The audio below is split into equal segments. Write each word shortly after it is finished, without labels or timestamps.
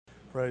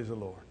Praise the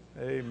Lord.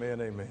 Amen,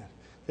 amen.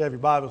 If you have your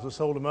Bibles, let's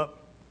hold them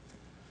up.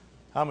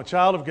 I'm a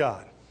child of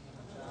God.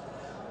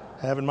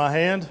 Have in my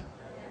hand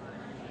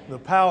the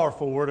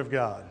powerful Word of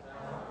God.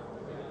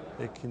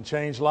 It can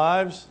change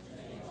lives,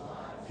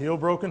 heal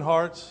broken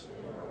hearts,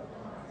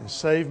 and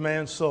save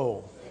man's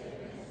soul.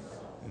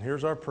 And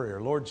here's our prayer.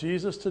 Lord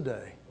Jesus,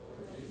 today,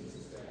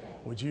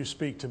 would you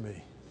speak to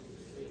me?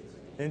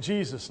 In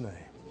Jesus' name.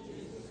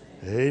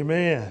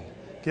 Amen.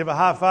 Give a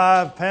high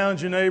five,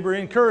 pound your neighbor,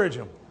 encourage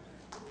them.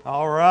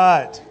 All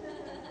right.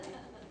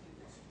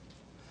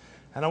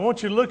 And I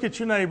want you to look at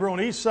your neighbor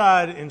on each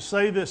side and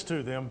say this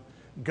to them: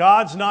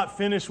 God's not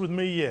finished with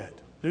me yet.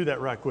 Do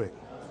that right quick.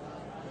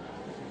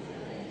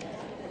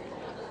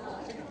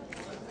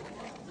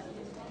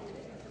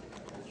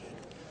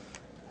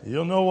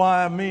 You'll know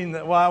why I mean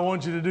that, why I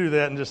want you to do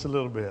that in just a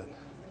little bit.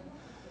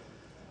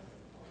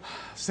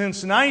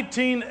 Since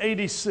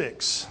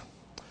 1986,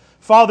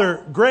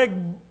 Father Greg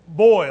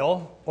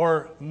Boyle,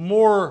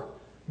 or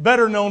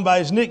better known by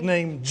his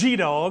nickname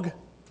G-Dog,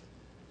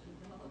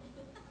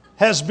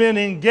 has been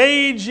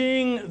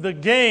engaging the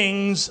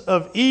gangs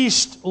of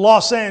East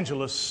Los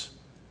Angeles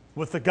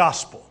with the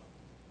gospel.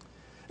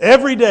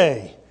 Every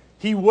day,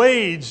 he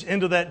wades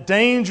into that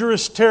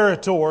dangerous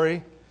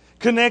territory,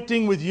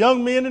 connecting with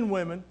young men and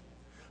women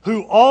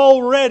who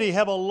already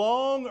have a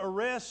long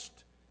arrest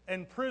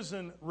and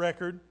prison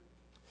record.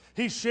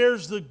 He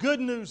shares the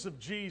good news of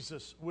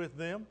Jesus with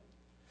them,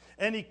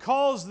 and he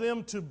calls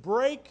them to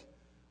break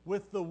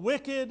with the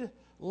wicked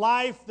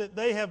life that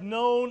they have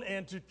known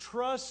and to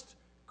trust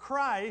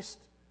Christ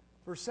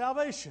for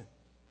salvation.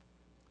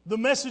 The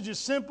message is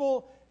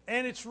simple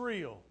and it's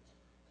real.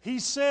 He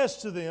says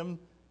to them,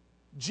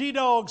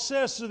 G-Dog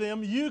says to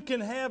them, you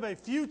can have a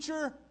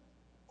future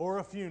or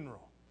a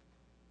funeral.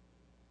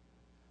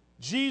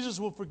 Jesus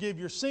will forgive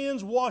your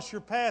sins, wash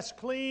your past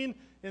clean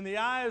in the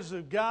eyes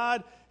of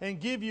God, and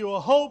give you a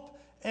hope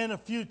and a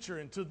future.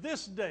 And to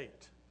this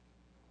date,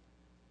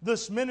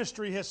 this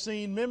ministry has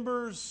seen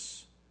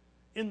members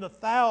in the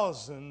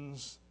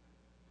thousands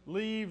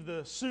leave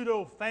the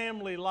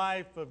pseudo-family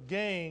life of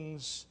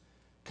gangs,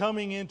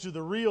 coming into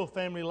the real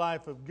family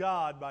life of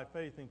God by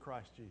faith in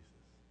Christ Jesus.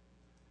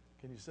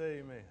 Can you say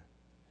amen? Amen.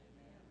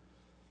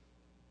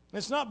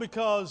 It's not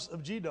because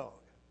of G-Dog.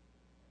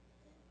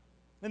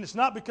 And it's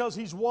not because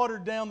he's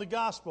watered down the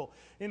gospel.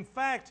 In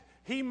fact,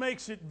 he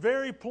makes it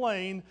very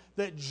plain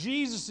that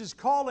Jesus is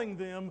calling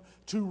them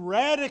to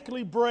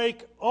radically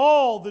break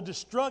all the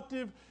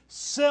destructive,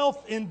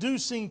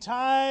 self-inducing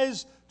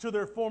ties to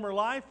their former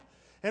life.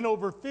 And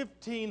over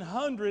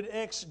 1,500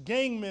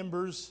 ex-gang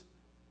members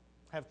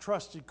have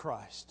trusted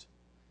Christ,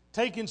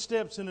 taken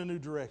steps in a new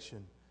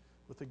direction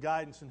with the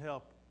guidance and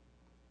help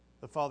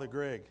of Father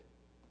Greg.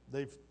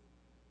 They've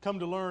come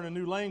to learn a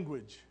new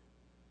language,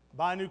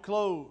 buy new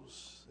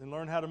clothes, and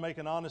learn how to make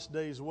an honest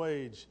day's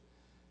wage.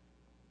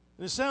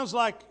 And it sounds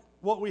like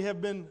what we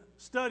have been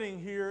studying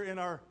here in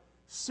our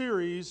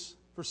series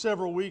for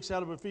several weeks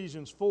out of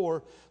Ephesians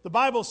 4. The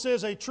Bible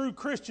says a true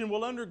Christian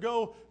will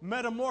undergo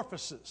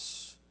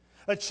metamorphosis,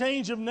 a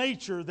change of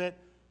nature that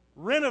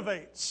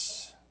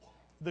renovates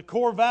the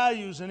core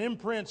values and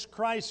imprints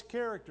Christ's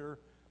character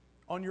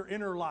on your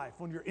inner life,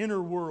 on your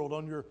inner world,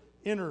 on your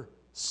inner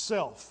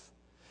self.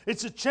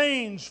 It's a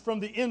change from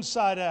the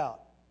inside out.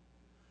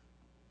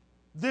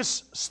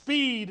 This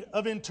speed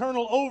of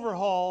internal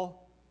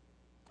overhaul,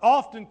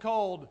 often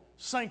called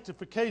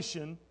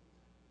sanctification,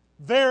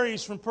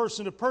 varies from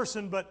person to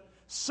person, but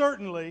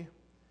certainly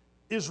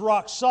is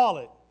rock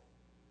solid.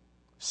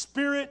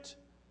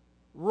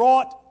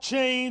 Spirit-wrought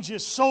change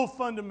is so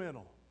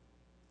fundamental,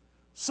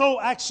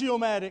 so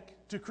axiomatic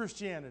to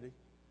Christianity,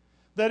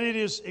 that it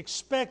is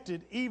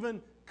expected,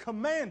 even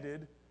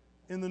commanded,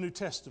 in the New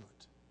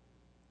Testament.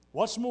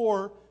 What's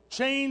more,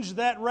 change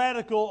that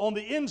radical on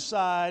the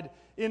inside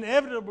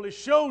inevitably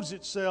shows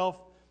itself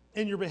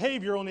in your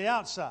behavior on the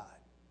outside.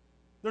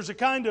 There's a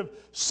kind of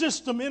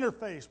system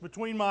interface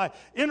between my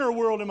inner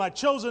world and my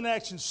chosen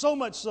actions, so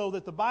much so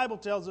that the Bible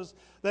tells us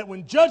that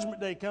when Judgment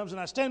Day comes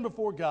and I stand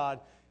before God,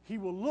 He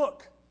will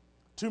look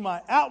to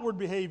my outward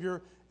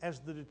behavior as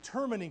the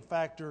determining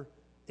factor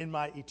in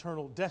my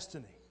eternal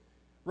destiny.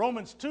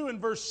 Romans 2 and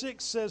verse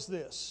 6 says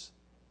this,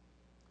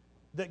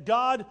 that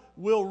God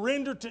will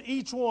render to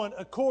each one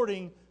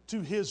according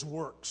to his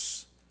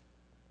works.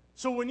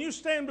 So when you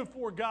stand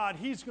before God,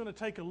 He's going to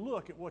take a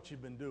look at what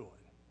you've been doing.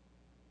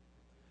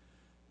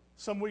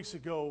 Some weeks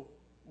ago,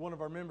 one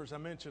of our members I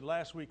mentioned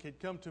last week had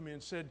come to me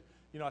and said,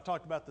 I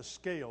talked about the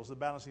scales, the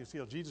balancing of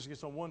scales. Jesus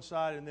gets on one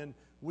side and then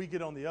we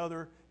get on the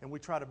other and we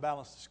try to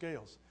balance the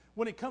scales.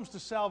 When it comes to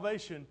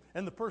salvation,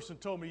 and the person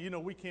told me,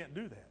 we can't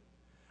do that.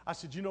 I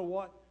said, you know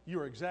what?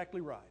 You're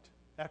exactly right.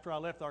 After I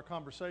left our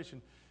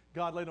conversation,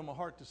 God laid on my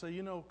heart to say,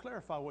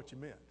 clarify what you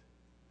meant.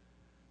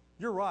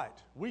 You're right.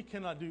 We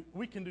can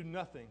do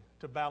nothing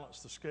to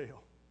balance the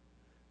scale.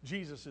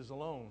 Jesus is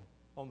alone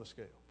on the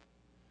scale.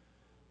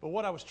 But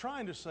what I was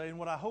trying to say and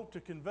what I hope to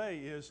convey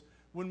is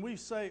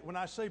when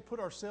I say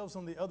put ourselves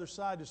on the other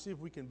side to see if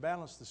we can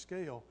balance the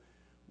scale,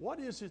 what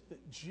is it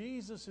that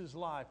Jesus'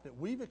 life that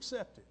we've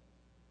accepted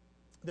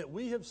that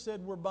we have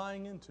said we're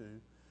buying into,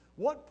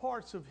 what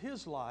parts of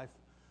His life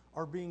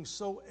are being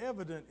so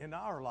evident in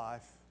our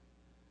life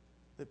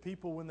that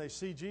people, when they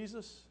see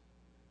Jesus,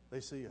 they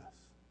see us?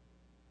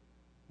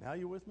 Now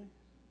you with me?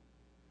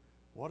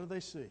 What do they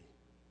see?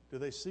 Do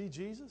they see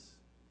Jesus?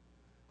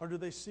 Or do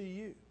they see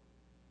you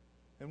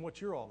and what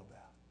you're all about?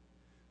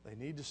 They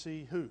need to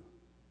see who?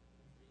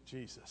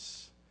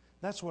 Jesus.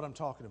 That's what I'm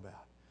talking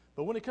about.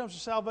 But when it comes to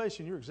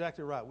salvation, you're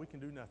exactly right. We can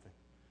do nothing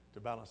to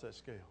balance that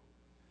scale.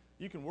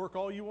 You can work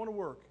all you want to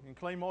work and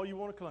claim all you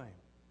want to claim.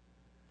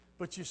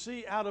 But you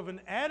see, out of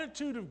an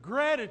attitude of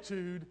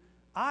gratitude,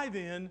 I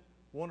then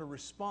want to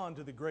respond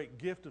to the great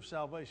gift of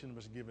salvation that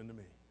was given to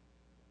me.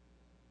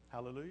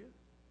 Hallelujah.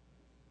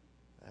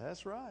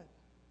 That's right.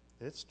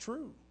 It's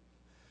true.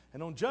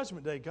 And on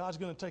Judgment Day, God's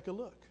going to take a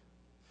look.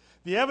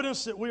 The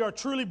evidence that we are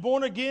truly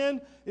born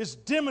again is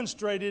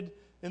demonstrated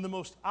in the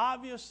most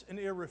obvious and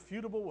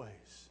irrefutable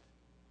ways.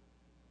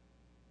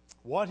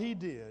 What He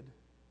did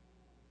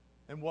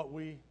and what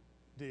we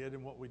did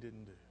and what we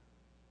didn't do.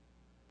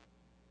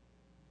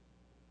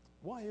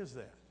 Why is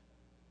that?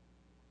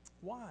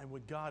 Why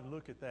would God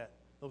look at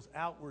those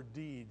outward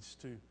deeds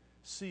to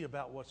see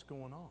about what's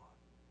going on?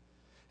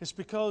 It's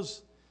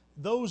because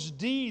those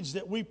deeds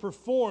that we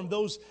perform,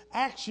 those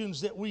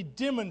actions that we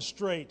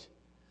demonstrate,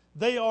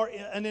 they are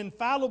an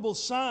infallible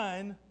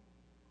sign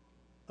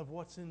of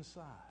what's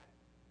inside.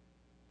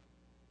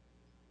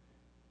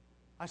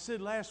 I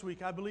said last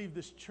week, I believe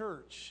this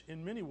church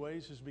in many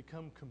ways has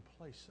become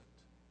complacent.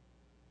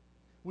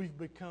 We've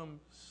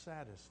become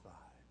satisfied.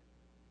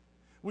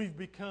 We've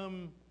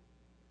become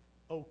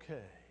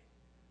okay.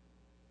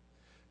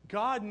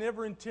 God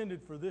never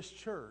intended for this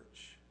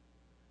church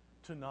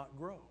to not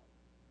grow.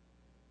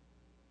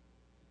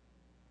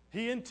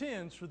 He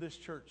intends for this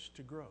church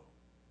to grow.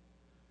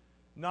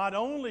 Not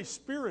only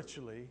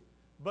spiritually,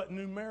 but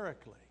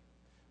numerically.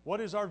 What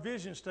is our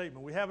vision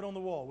statement? We have it on the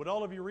wall. Would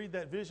all of you read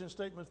that vision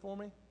statement for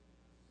me?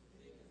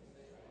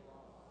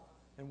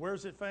 And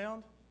where's it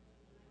found?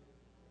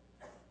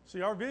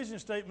 See, our vision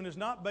statement is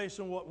not based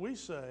on what we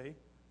say,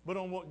 but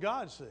on what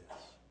God says.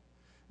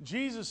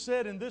 Jesus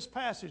said in this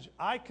passage,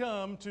 I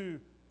come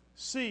to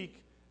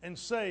seek and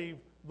save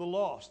the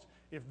lost.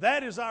 If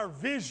that is our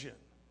vision,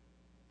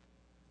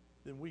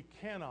 then we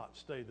cannot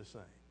stay the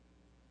same.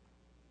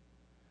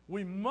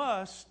 We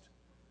must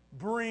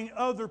bring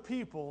other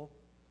people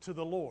to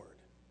the Lord.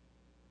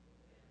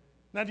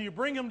 Now, do you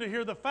bring them to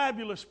hear the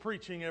fabulous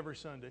preaching every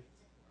Sunday?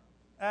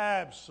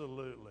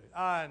 Absolutely.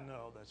 I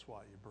know that's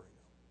why you bring them.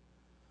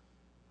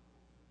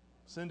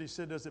 Cindy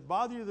said, does it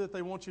bother you that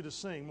they want you to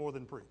sing more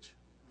than preach?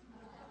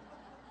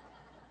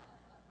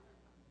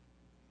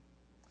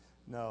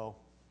 No.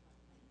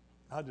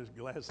 I'm just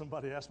glad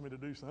somebody asked me to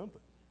do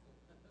something.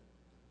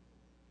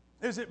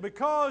 Is it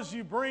because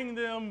you bring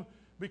them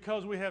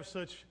because we have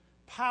such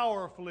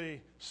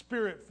powerfully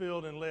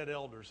Spirit-filled and led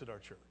elders at our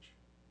church?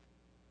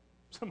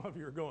 Some of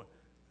you are going,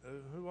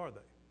 who are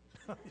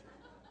they?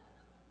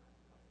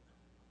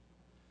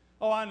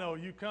 Oh, I know.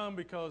 You come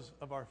because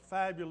of our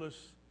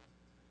fabulous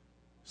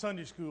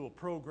Sunday school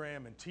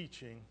program and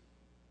teaching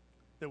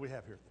that we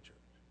have here at the church.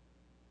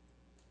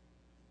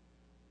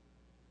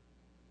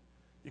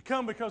 You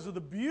come because of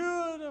the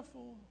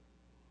beautiful...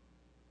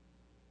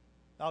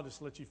 I'll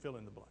just let you fill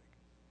in the blank.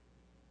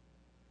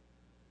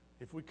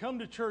 If we come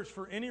to church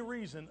for any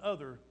reason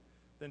other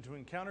than to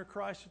encounter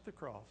Christ at the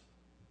cross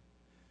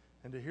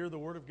and to hear the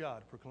Word of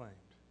God proclaimed,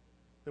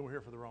 then we're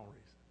here for the wrong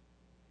reason.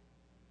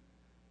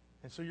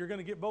 And so you're going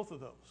to get both of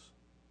those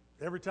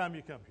every time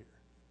you come here.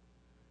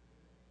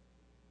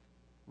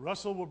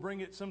 Russell will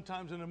bring it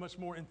sometimes in a much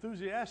more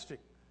enthusiastic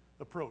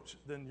approach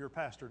than your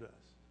pastor does.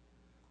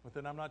 But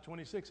then I'm not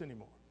 26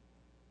 anymore.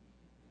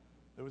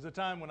 There was a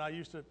time when I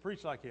used to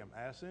preach like him.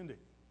 Ask Cindy.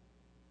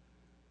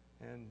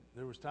 And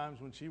there was times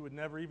when she would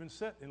never even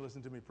sit and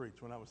listen to me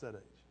preach when I was that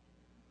age.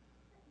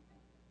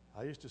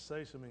 I used to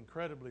say some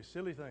incredibly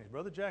silly things.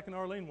 Brother Jack and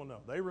Arlene will know.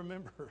 They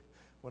remember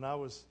when I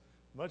was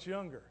much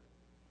younger.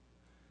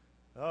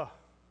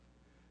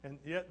 And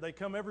yet they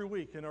come every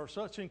week and are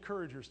such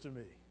encouragers to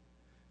me.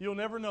 You'll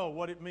never know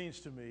what it means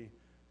to me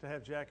to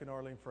have Jack and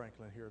Arlene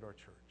Franklin here at our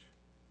church.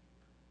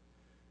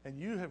 And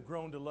you have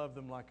grown to love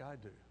them like I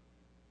do.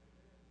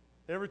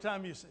 Every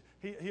time you say,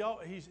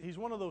 he's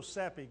one of those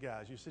sappy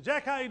guys. You say,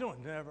 Jack, how you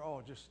doing? Never,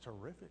 oh, just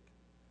terrific.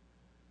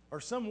 Or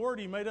some word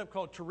he made up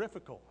called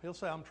terrifical. He'll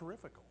say, I'm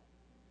terrifical.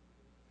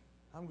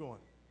 I'm going,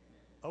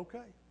 okay.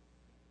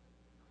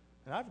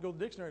 And I have to go to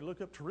the dictionary and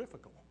look up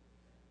terrifical.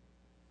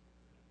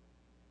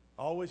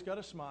 Always got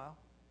a smile.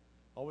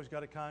 Always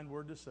got a kind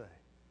word to say.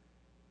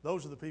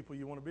 Those are the people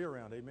you want to be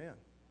around. Amen.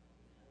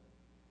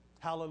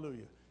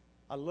 Hallelujah.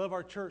 I love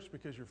our church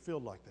because you're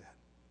filled like that.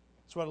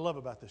 That's what I love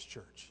about this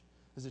church,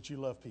 is that you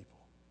love people.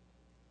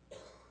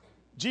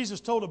 Jesus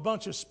told a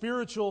bunch of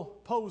spiritual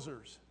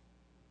posers.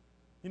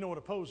 You know what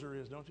a poser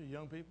is, don't you,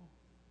 young people?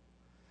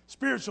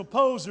 Spiritual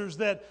posers,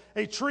 that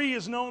a tree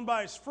is known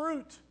by its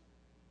fruit.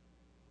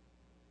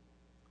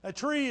 A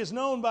tree is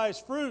known by its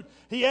fruit.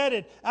 He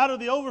added, out of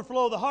the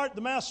overflow of the heart,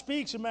 the mouth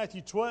speaks in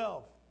Matthew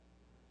 12.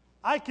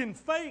 I can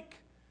fake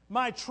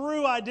my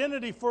true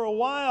identity for a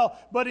while,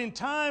 but in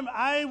time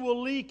I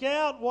will leak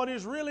out what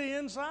is really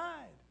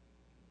inside.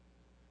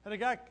 And a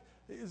guy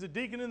is a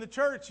deacon in the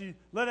church. He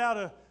let out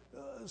a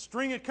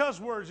string of cuss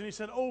words, and he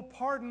said, "Oh,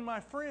 pardon my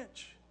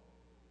French."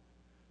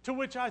 To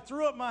which I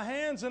threw up my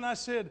hands and I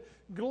said,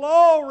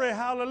 "Glory,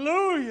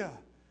 hallelujah."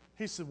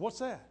 He said, "What's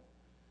that?"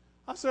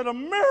 I said, "A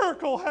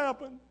miracle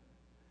happened."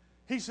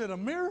 He said, "A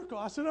miracle?"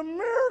 I said, "A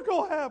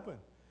miracle happened."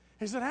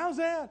 He said, "How's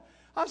that?"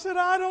 I said,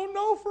 "I don't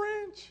know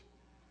French.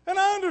 And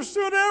I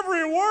understood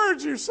every word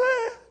you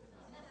said."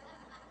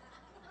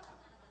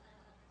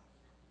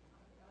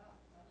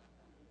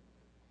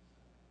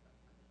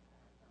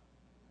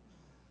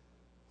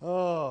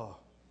 Oh.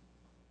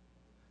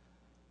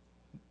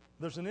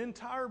 There's an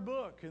entire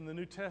book in the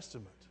New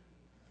Testament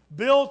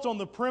built on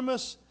the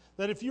premise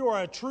that if you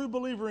are a true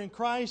believer in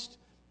Christ,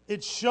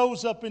 it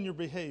shows up in your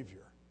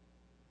behavior.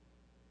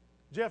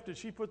 Jeff, did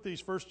she put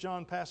these 1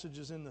 John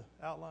passages in the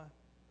outline?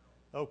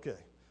 Okay.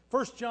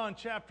 1 John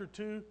chapter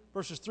 2,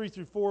 verses 3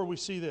 through 4, we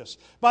see this.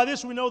 "By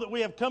this we know that we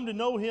have come to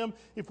know Him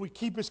if we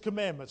keep His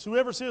commandments.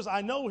 Whoever says,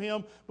 'I know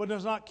Him,' but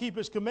does not keep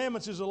His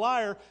commandments is a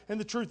liar, and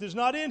the truth is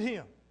not in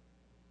him."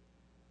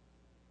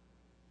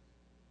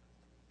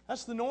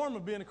 That's the norm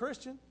of being a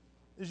Christian,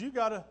 is you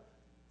got to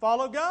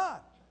follow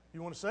God.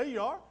 You want to say you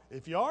are?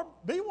 If you are,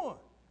 be one.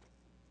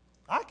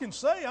 I can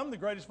say I'm the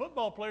greatest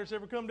football player that's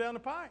ever come down the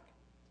pike.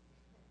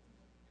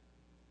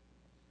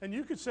 And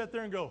you could sit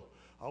there and go,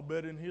 "I'll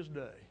bet in his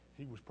day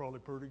he was probably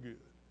pretty good."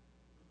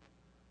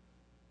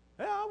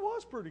 Yeah, I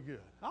was pretty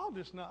good. I'll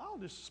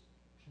just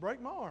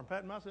break my arm,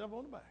 patting myself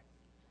on the back.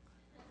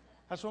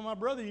 That's why my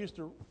brother used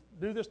to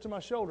do this to my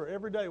shoulder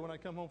every day when I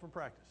come home from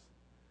practice.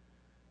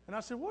 And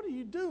I said, "What are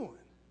you doing?"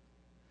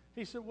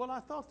 He said, "Well,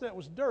 I thought that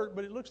was dirt,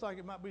 but it looks like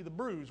it might be the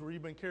bruise where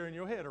you've been carrying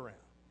your head around."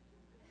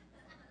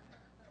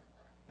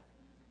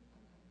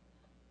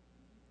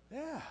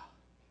 Yeah.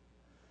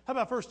 How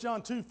about 1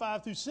 John 2,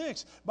 5 through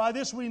 6? "By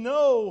this we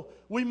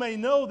may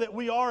know that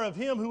we are of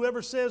Him.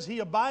 Whoever says he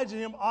abides in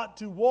Him ought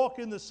to walk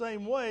in the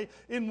same way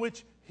in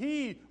which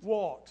He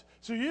walked."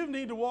 So you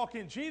need to walk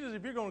in Jesus.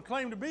 If you're going to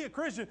claim to be a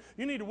Christian,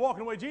 you need to walk in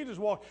the way Jesus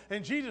walked.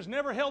 And Jesus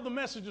never held the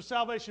message of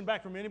salvation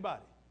back from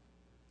anybody.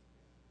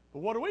 But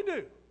what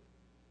do?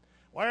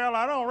 "Well,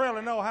 I don't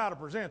really know how to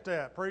present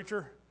that,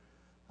 preacher.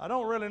 I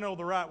don't really know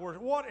the right words.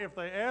 What if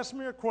they ask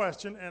me a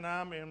question and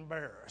I'm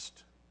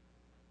embarrassed?"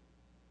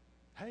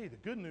 Hey, the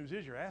good news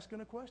is you're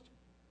asking a question.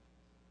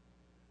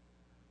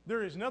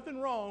 There is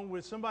nothing wrong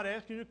with somebody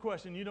asking you a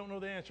question you don't know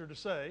the answer to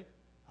say,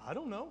 "I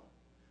don't know,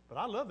 but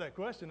I love that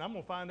question. I'm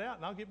going to find out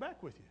and I'll get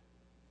back with you."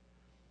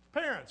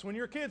 Parents, when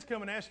your kids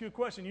come and ask you a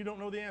question you don't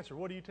know the answer,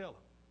 what do you tell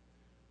them?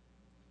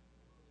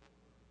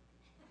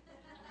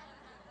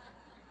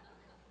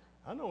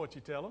 I know what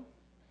you tell them.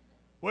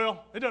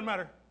 "Well, it doesn't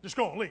matter. Just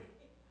go and leave."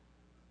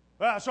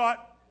 "That's all right.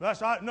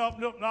 That's all right. No,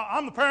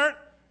 I'm the parent.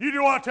 You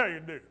do what I tell you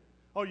to do."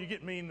 Oh, you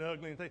get mean and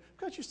ugly and things.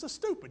 Because you're so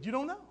stupid. You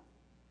don't know.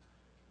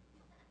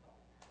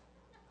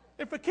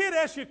 If a kid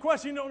asks you a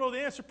question you don't know the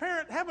answer,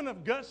 parent, have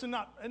enough guts and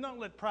not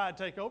let pride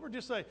take over.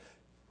 Just say,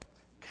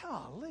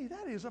 "Golly,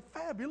 that is a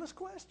fabulous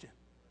question.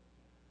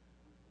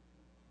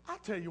 I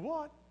tell you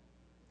what,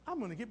 I'm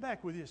going to get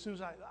back with you as soon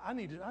as I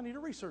need to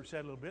research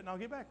that a little bit, and I'll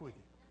get back with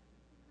you."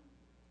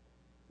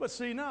 But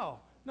see,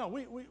 no,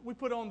 we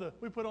put on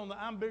the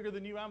 "I'm bigger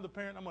than you, I'm the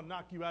parent, I'm going to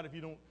knock you out if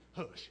you don't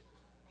hush"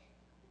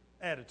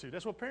 attitude.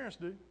 That's what parents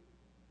do.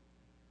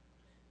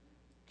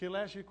 Kid will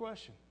ask you a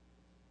question.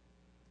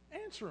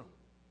 Answer them.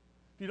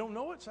 If you don't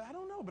know it, say, "I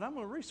don't know, but I'm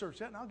going to research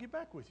that and I'll get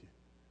back with you."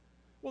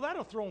 Well,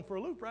 that'll throw them for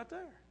a loop right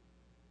there.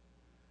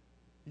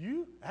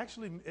 You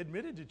actually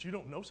admitted that you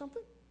don't know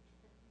something?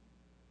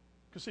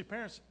 Because see,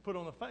 parents put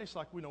on a face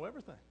like we know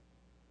everything.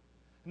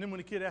 And then when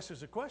a kid asks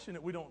us a question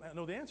that we don't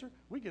know the answer,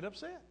 we get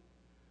upset.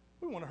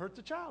 We want to hurt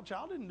the child.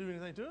 Child didn't do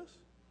anything to us.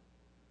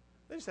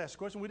 They just asked a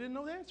question we didn't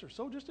know the answer.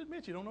 So just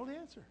admit you don't know the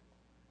answer.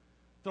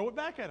 Throw it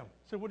back at them.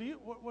 Say,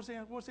 what's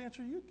the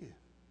answer you give?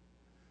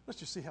 Let's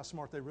just see how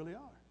smart they really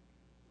are.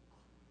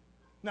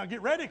 Now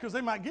get ready, because they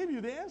might give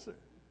you the answer.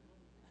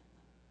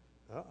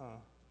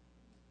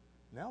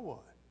 Now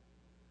what?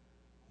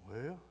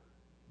 Well,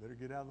 better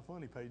get out of the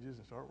funny pages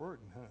and start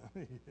working,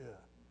 huh? Yeah.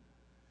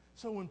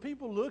 So when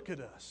people look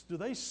at us, do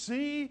they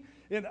see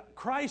in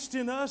Christ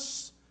in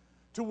us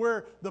to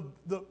where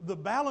the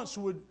balance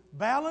would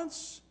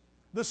balance?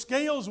 The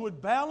scales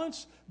would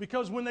balance,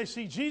 because when they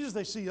see Jesus,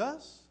 they see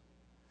us.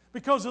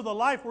 Because of the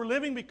life we're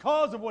living,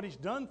 because of what He's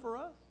done for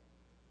us.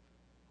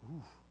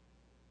 Ooh.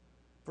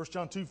 1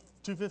 John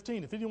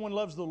 2:15, "If anyone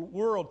loves the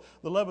world,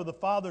 the love of the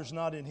Father is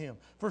not in him."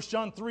 1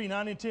 John 3,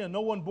 9 and 10,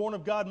 "No one born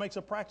of God makes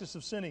a practice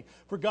of sinning,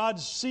 for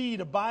God's seed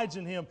abides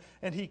in him,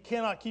 and he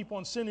cannot keep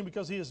on sinning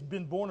because he has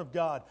been born of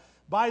God.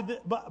 By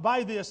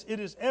this it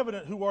is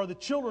evident who are the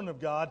children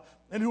of God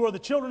and who are the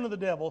children of the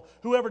devil.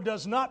 Whoever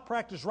does not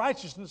practice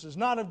righteousness is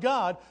not of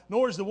God,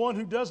 nor is the one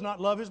who does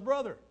not love his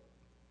brother."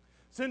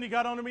 Cindy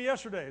got on to me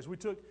yesterday as we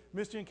took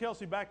Misty and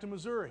Kelsey back to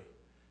Missouri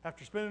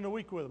after spending a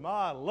week with them.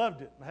 I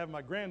loved it, having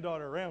my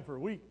granddaughter around for a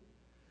week.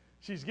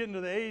 she's getting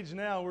to the age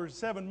now where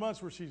 7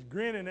 months where she's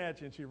grinning at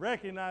you and she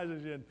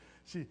recognizes you and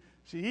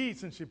she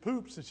eats and she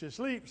poops and she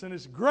sleeps and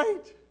it's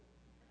great.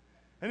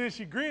 And then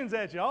she grins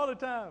at you all the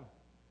time.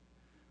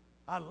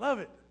 I love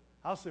it.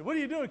 I'll say, "What are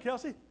you doing,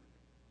 Kelsey?"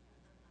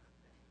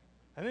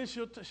 And then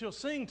she'll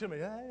sing to me.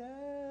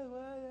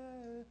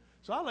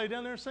 So I lay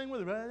down there and sing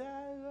with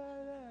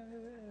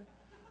her.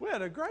 We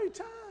had a great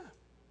time.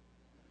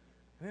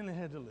 And then they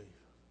had to leave.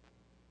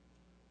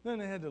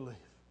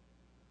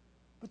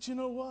 But you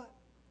know what?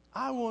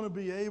 I want to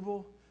be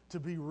able to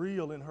be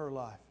real in her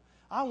life.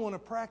 I want to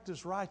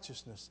practice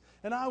righteousness.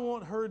 And I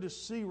want her to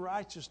see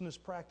righteousness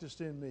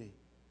practiced in me.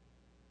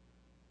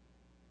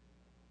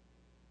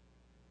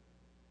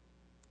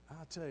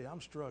 I tell you,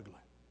 I'm struggling.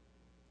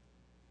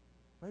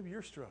 Maybe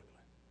you're struggling.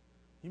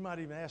 You might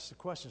even ask the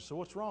question, "So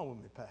what's wrong with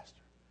me,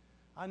 Pastor?"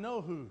 I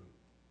know who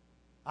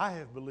I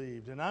have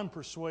believed, and I'm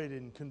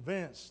persuaded and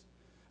convinced,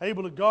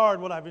 able to guard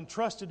what I've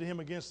entrusted to Him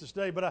against this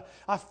day, but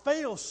I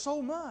fail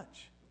so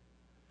much.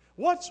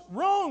 What's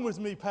wrong with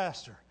me,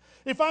 Pastor?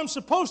 If I'm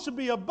supposed to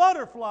be a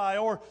butterfly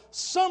or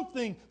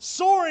something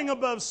soaring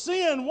above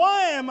sin,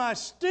 why am I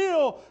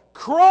still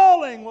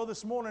crawling? Well,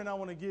 this morning I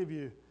want to give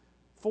you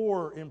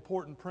 4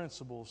 important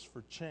principles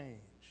for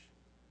change.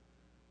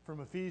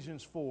 From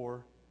Ephesians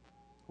 4,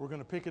 we're going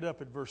to pick it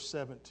up at verse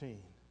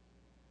 17.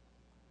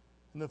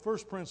 And the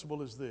first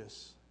principle is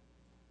this: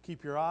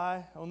 keep your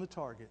eye on the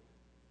target.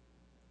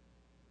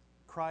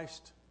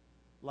 Christ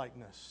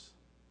likeness.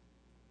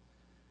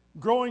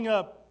 Growing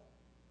up,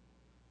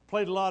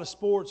 played a lot of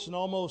sports, and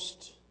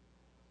almost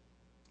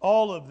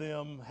all of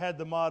them had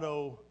the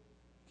motto,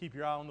 keep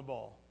your eye on the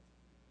ball.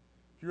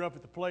 If you're up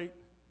at the plate,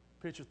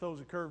 pitcher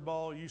throws a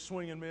curveball, you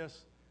swing and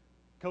miss,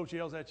 coach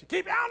yells at you,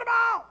 "Keep your eye on the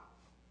ball!"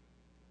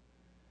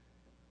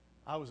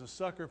 I was a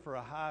sucker for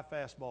a high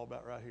fastball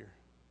about right here,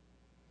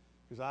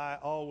 because I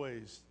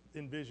always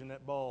envisioned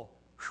that ball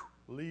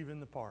leaving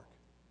the park.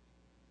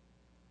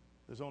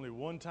 There's only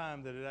one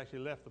time that it actually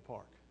left the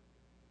park.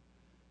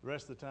 The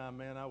rest of the time,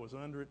 man, I was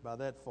under it by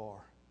that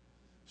far.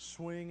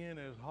 Swinging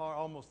as hard,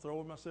 almost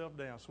throwing myself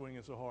down,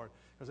 swinging so hard.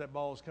 Because that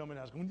ball was coming,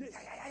 I was going,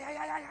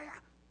 yeah.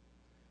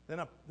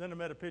 Then I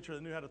met a pitcher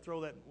that knew how to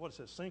throw that, what is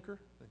that, sinker?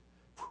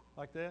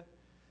 Like that.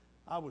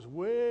 I was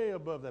way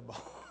above that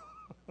ball.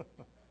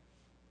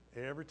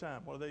 Every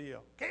time, what do they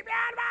yell? "Keep your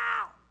eye on the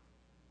ball!"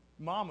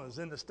 Mama's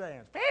in the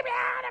stands. "Keep your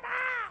eye on the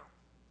ball!"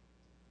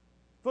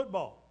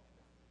 Football.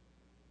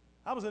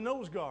 I was a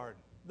nose guard.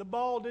 The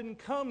ball didn't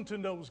come to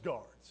nose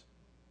guards.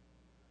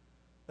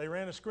 They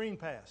ran a screen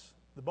pass.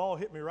 The ball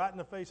hit me right in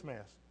the face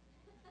mask.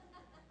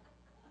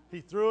 He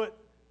threw it.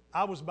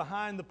 I was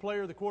behind the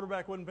player. The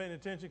quarterback wasn't paying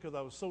attention because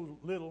I was so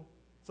little,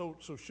 so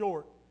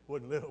short.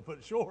 Wasn't little,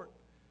 but short.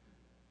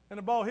 And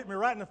the ball hit me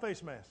right in the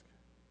face mask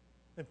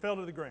and fell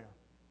to the ground.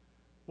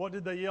 What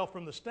did they yell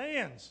from the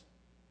stands?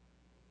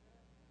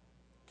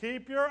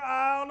 "Keep your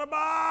eye on the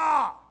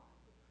ball!"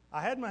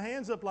 I had my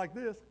hands up like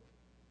this.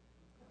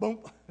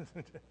 Boom.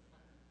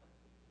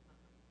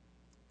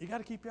 You got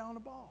to keep your eye on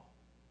the ball.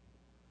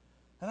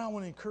 And I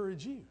want to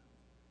encourage you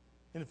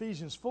in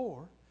Ephesians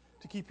 4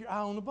 to keep your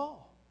eye on the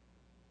ball.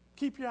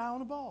 Keep your eye on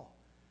the ball.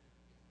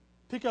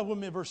 Pick up with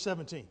me at verse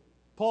 17.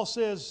 Paul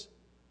says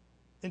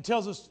and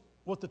tells us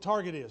what the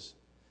target is.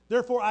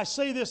 "Therefore I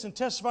say this and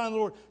testify in the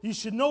Lord, you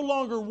should no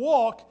longer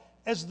walk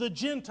as the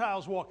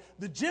Gentiles walk."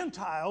 The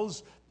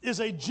Gentiles is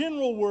a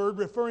general word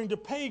referring to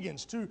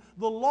pagans, to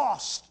the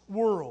lost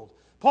world.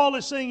 Paul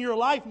is saying your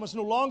life must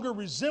no longer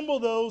resemble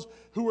those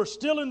who are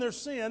still in their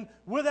sin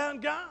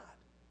without God.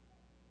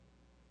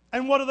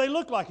 And what do they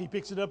look like? He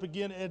picks it up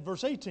again at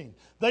verse 18.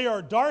 "They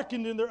are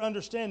darkened in their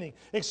understanding,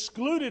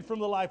 excluded from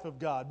the life of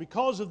God,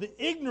 because of the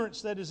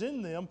ignorance that is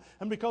in them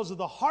and because of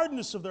the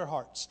hardness of their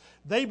hearts.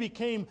 They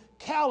became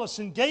callous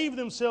and gave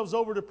themselves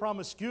over to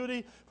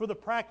promiscuity for the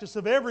practice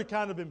of every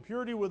kind of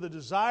impurity with a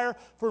desire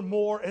for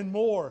more and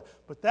more.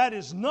 But that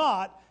is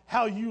not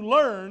how you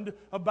learned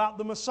about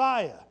the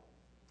Messiah."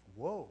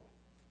 Whoa.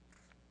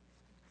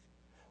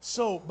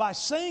 So by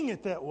saying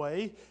it that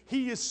way,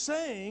 he is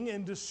saying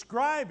and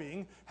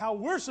describing how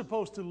we're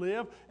supposed to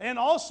live and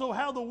also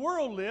how the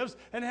world lives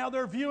and how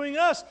they're viewing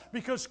us,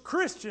 because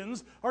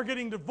Christians are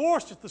getting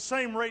divorced at the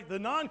same rate the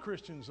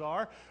non-Christians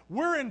are.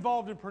 We're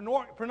involved in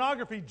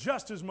pornography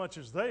just as much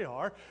as they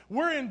are.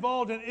 We're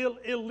involved in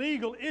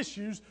illegal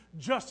issues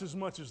just as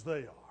much as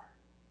they are.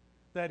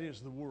 That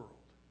is the world.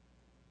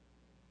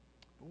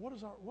 But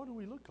what do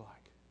we look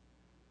like?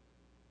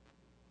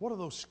 What are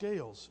those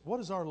scales? What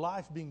is our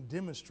life being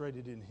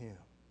demonstrated in Him?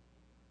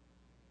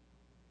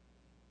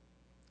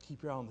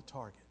 Keep your eye on the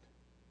target.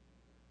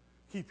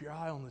 Keep your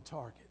eye on the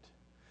target.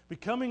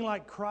 Becoming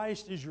like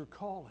Christ is your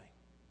calling.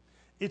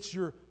 It's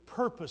your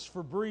purpose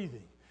for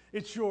breathing.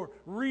 It's your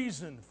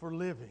reason for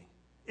living.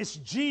 It's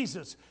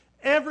Jesus.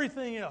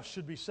 Everything else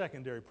should be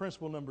secondary.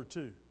 Principle number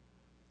 2.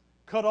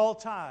 Cut all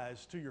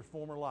ties to your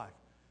former life.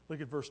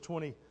 Look at verse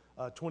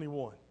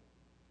 21.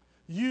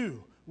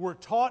 You were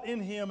taught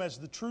in Him, as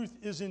the truth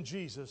is in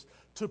Jesus,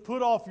 to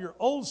put off your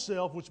old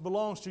self, which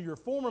belongs to your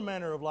former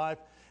manner of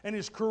life and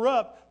is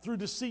corrupt through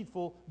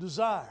deceitful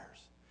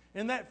desires.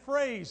 And that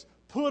phrase,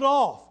 put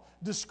off,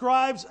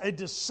 describes a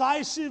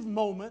decisive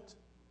moment,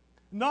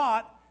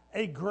 not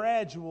a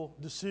gradual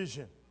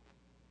decision.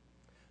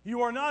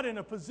 You are not in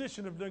a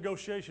position of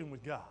negotiation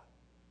with God.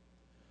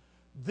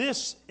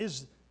 This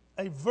is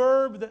a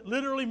verb that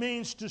literally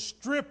means to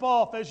strip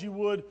off, as you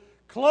would,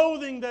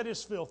 clothing that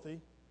is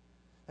filthy.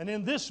 And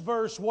in this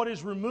verse, what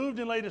is removed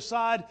and laid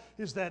aside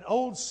is that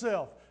old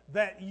self,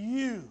 that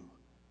you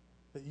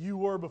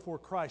were before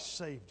Christ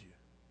saved you.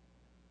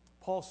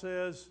 Paul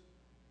says,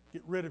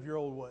 get rid of your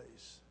old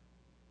ways.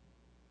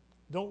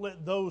 Don't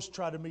let those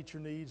try to meet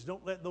your needs.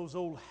 Don't let those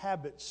old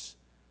habits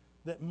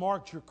that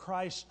marked your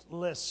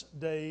Christless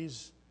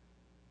days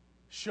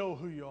show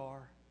who you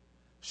are.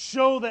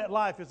 Show that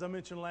life, as I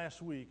mentioned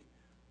last week,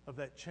 of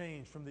that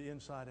change from the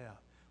inside out.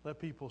 Let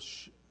people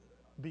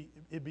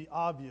it be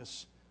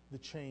obvious the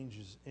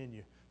changes in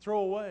you. Throw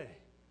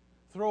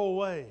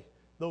away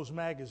those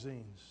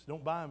magazines.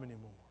 Don't buy them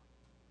anymore.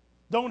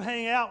 Don't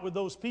hang out with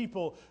those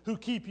people who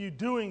keep you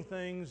doing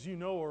things you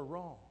know are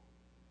wrong.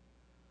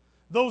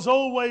 Those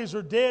old ways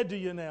are dead to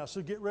you now,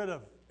 so get rid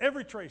of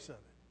every trace of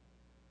it.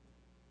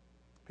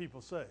 People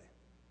say,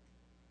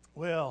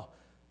 well,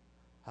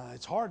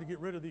 it's hard to get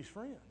rid of these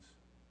friends.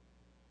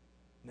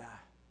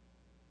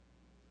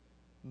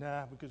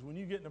 Nah, because when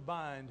you get in a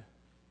bind,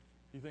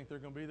 you think they're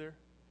going to be there?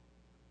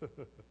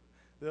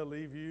 They'll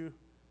leave you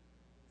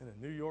in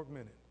a New York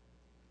minute.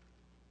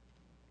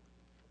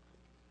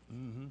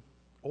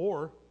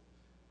 Or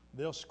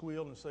they'll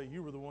squeal and say,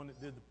 you were the one that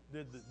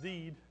did the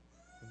deed,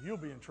 and you'll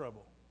be in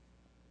trouble.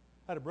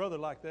 I had a brother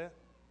like that.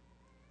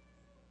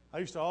 I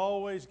used to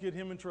always get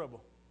him in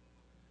trouble.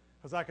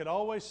 Because I could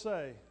always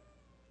say,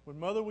 when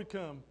Mother would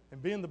come,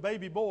 and being the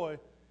baby boy,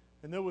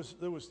 and there was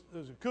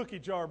a cookie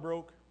jar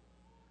broke,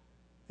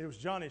 it was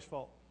Johnny's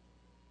fault.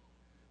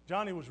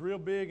 Johnny was real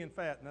big and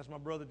fat, and that's my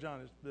brother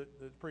Johnny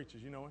that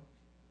preaches, you know him.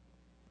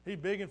 He's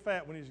big and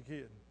fat when he was a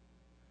kid.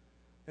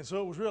 And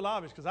so it was real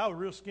obvious because I was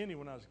real skinny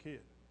when I was a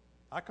kid.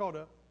 I caught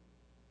up.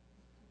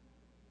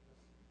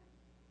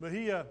 But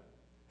he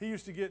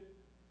used to get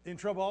in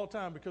trouble all the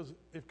time because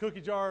if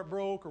cookie jar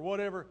broke or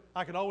whatever,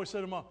 I could always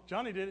say to Mom,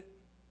 Johnny did it.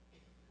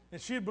 And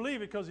she'd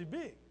believe it because he's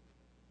big.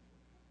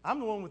 I'm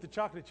the one with the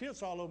chocolate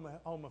chips all over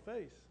on my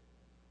face.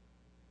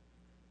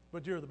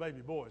 But you're the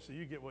baby boy, so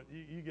you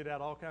get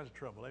out all kinds of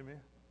trouble, amen?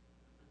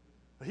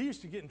 But he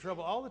used to get in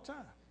trouble all the time.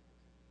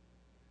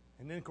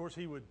 And then, of course,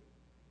 he would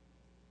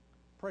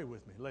pray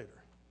with me later.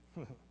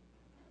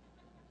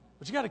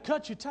 But you got to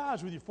cut your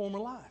ties with your former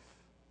life.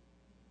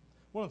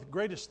 One of the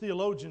greatest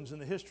theologians in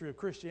the history of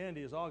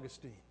Christianity is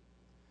Augustine.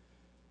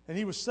 And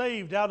he was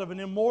saved out of an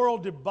immoral,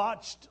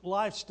 debauched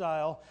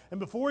lifestyle. And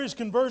before his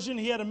conversion,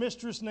 he had a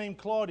mistress named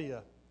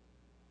Claudia.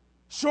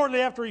 Shortly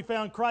after he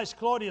found Christ,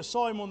 Claudia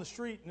saw him on the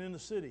street and in the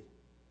city.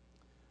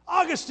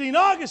 Augustine,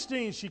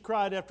 Augustine, she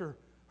cried after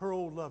her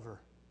old lover.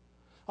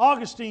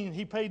 Augustine,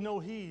 he paid no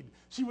heed.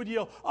 She would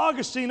yell,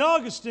 Augustine,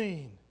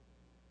 Augustine,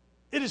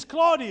 it is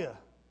Claudia.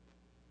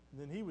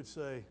 And then he would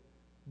say,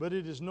 but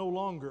it is no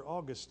longer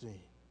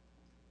Augustine.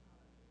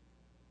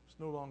 It's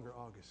no longer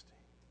Augustine.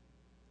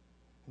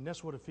 And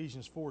that's what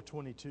Ephesians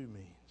 4:22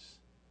 means.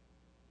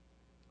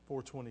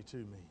 4:22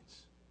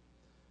 means.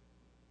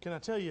 Can I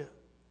tell you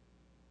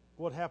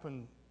what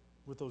happened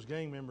with those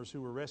gang members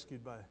who were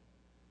rescued by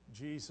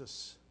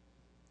Jesus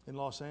in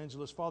Los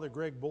Angeles? Father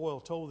Greg Boyle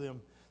told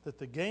them that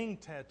the gang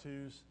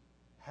tattoos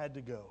had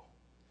to go.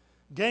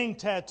 Gang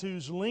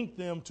tattoos link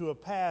them to a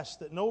past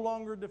that no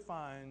longer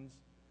defines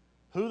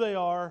who they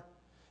are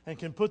and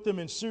can put them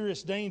in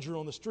serious danger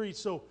on the streets.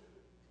 So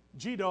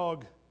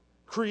G-Dog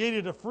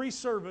created a free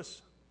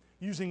service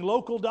using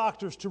local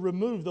doctors to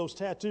remove those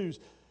tattoos,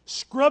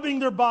 scrubbing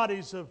their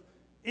bodies of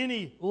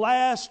any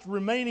last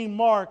remaining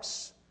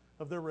marks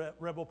of their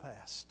rebel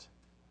past.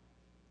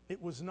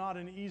 It was not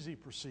an easy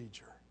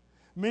procedure.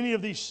 Many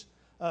of these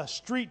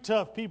street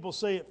tough people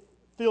say it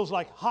feels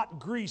like hot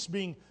grease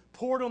being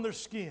poured on their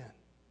skin.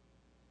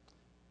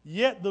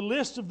 Yet the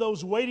list of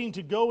those waiting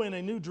to go in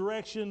a new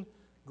direction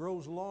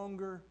grows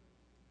longer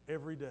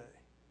every day.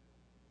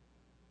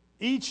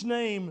 Each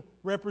name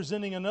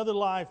representing another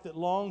life that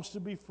longs to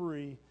be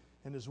free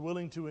and is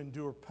willing to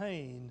endure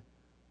pain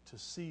to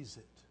seize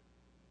it.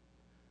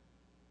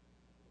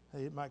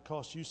 Hey, it might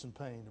cost you some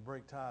pain to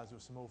break ties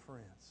with some old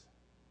friends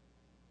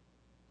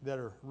that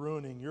are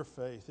ruining your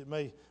faith. It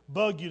may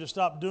bug you to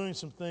stop doing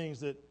some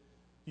things that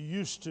you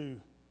used to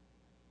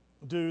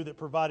do that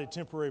provided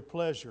temporary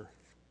pleasure.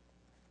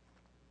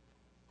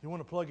 You want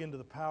to plug into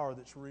the power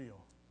that's real,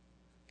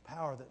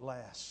 power that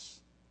lasts,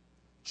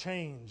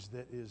 change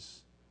that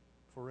is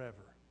forever.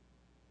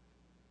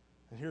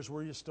 And here's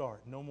where you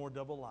start. No more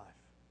double life.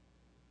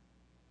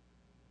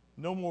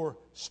 No more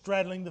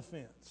straddling the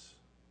fence.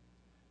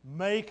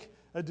 Make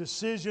a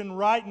decision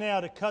right now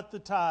to cut the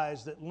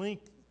ties that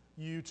link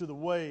you to the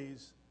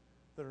ways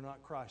that are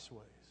not Christ's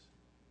ways.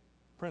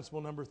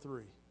 Principle number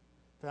 3,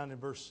 found in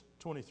verse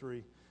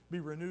 23, be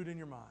renewed in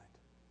your mind.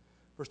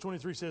 Verse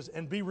 23 says,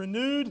 and be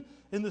renewed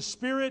in the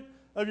spirit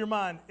of your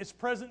mind. It's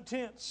present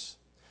tense.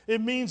 It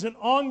means an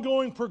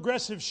ongoing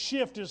progressive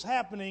shift is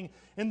happening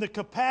in the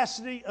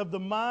capacity of the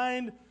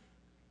mind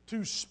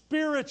to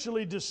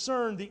spiritually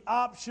discern the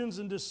options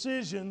and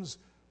decisions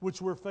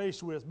which we're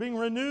faced with. Being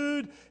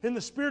renewed in the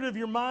spirit of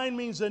your mind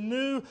means a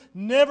new,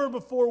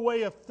 never-before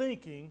way of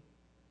thinking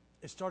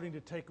is starting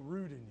to take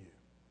root in you.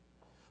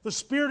 The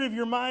spirit of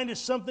your mind is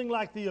something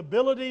like the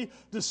ability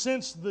to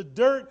sense the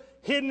dirt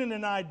hidden in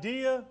an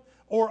idea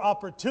or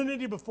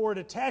opportunity before it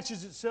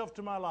attaches itself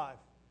to my life.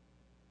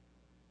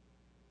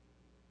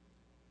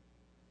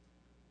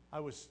 I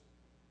was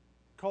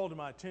called to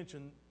my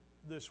attention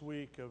this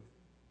week of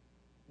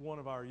one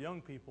of our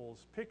young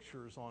people's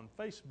pictures on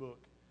Facebook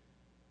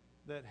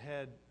that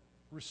had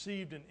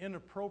received an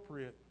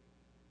inappropriate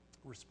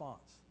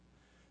response.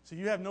 So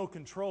you have no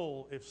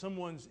control if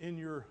someone's in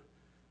your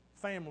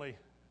family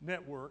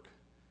network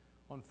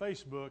on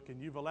Facebook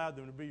and you've allowed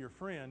them to be your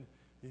friend,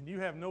 then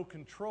you have no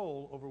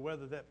control over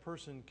whether that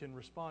person can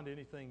respond to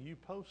anything you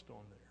post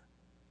on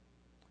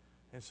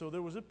there. And so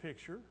there was a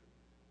picture.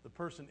 The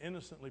person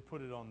innocently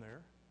put it on there.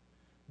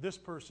 This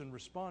person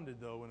responded,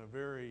 though, in a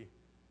very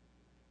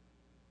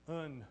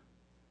unnice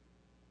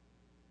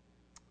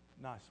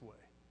way.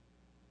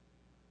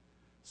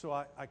 So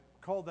I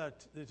called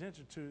that the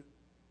attention to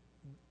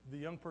the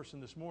young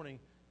person this morning.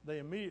 They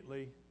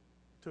immediately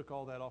took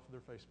all that off of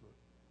their Facebook.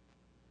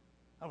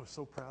 I was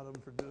so proud of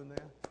them for doing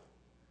that,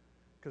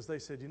 because they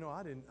said,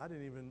 I didn't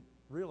even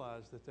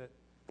realize that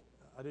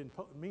I didn't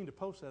mean to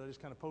post that. I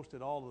just kind of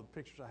posted all of the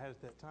pictures I had at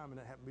that time, and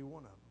that happened to be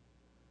one of them.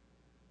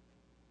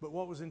 But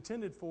what was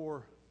intended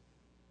for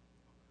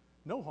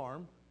no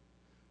harm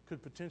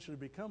could potentially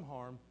become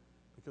harm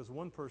because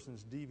one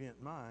person's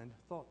deviant mind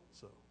thought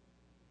so.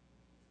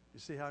 You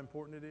see how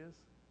important it is?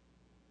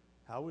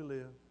 How we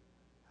live,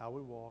 how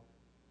we walk,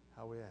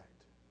 how we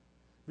act.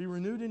 Be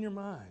renewed in your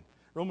mind.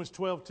 Romans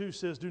 12:2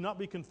 says, do not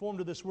be conformed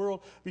to this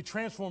world, be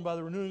transformed by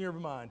the renewing of your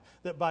mind,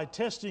 that by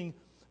testing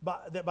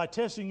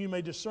you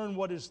may discern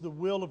what is the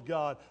will of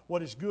God,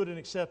 what is good and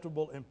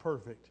acceptable and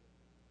perfect.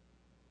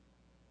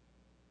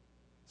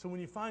 So when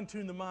you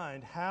fine-tune the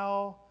mind,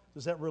 how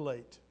does that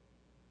relate?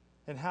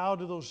 And how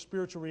do those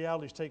spiritual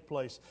realities take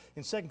place?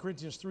 In 2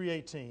 Corinthians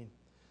 3:18,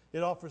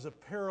 it offers a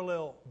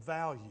parallel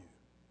value.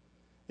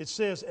 It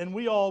says, and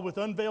we all with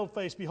unveiled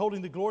face,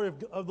 beholding the glory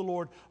of the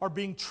Lord, are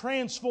being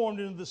transformed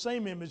into the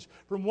same image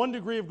from one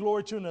degree of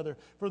glory to another.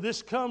 For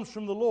this comes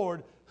from the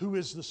Lord, who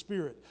is the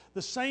Spirit.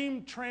 The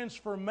same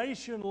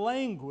transformation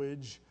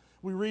language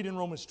we read in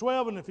Romans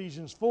 12 and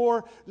Ephesians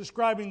 4,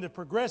 describing the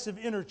progressive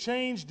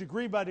interchange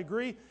degree by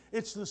degree.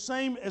 It's the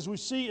same as we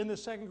see in the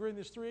 2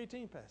 Corinthians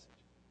 3:18 passage.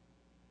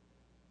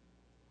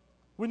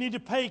 We need to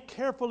pay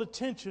careful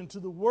attention to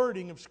the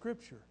wording of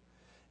Scripture.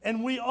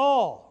 And we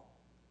all,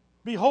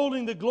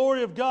 beholding the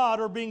glory of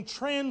God, are being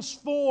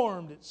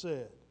transformed, it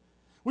said.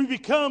 We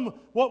become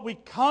what we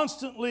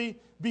constantly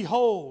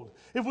behold.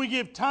 If we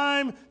give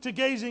time to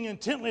gazing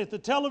intently at the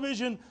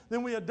television,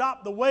 then we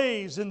adopt the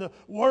ways and the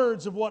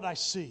words of what I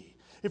see.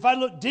 If I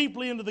look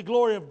deeply into the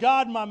glory of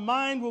God, my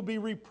mind will be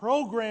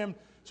reprogrammed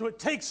so it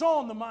takes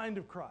on the mind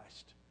of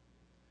Christ.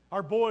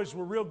 Our boys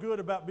were real good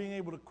about being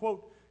able to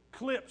quote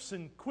clips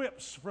and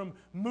quips from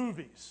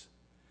movies.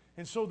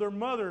 And so their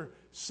mother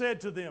said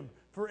to them,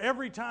 for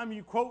every time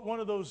you quote one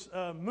of those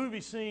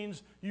movie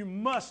scenes, you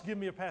must give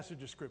me a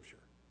passage of Scripture.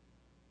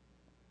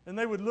 And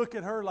they would look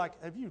at her like,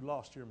 have you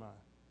lost your mind?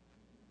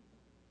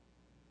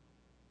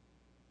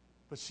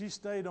 But she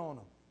stayed on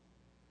them.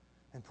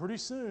 And pretty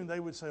soon they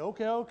would say,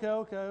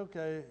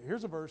 okay,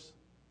 here's a verse.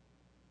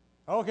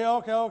 Okay,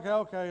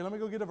 let me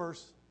go get a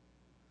verse.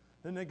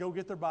 Then they'd go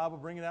get their Bible,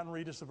 bring it out and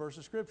read us a verse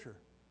of Scripture.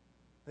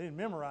 They didn't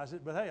memorize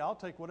it, but hey, I'll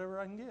take whatever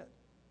I can get.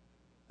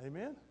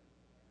 Amen?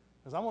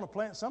 Because I want to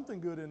plant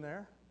something good in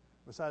there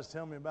besides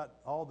telling me about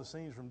all the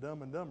scenes from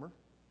Dumb and Dumber.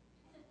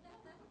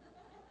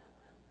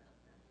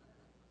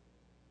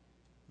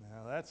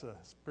 Now, that's a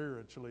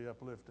spiritually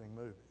uplifting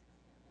movie.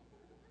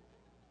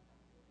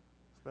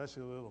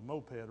 Especially a little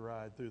moped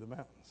ride through the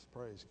mountains.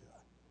 Praise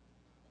God.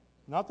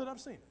 Not that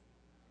I've seen it.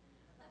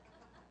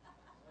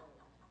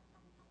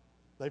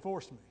 They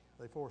forced me.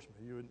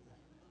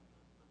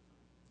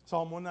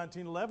 Psalm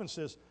 119:11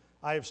 says,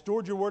 I have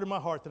stored your word in my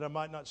heart that I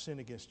might not sin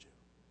against you.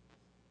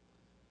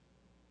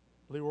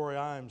 Leroy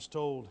Imes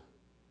told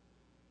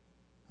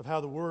of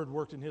how the Word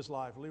worked in his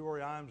life. Leroy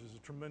Imes is a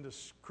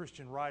tremendous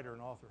Christian writer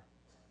and author,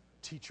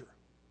 teacher.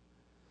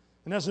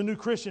 And as a new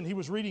Christian, he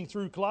was reading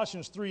through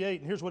Colossians 3:8,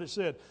 and here's what it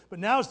said. But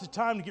now is the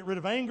time to get rid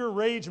of anger,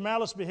 rage,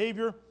 malice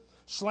behavior,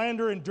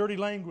 slander, and dirty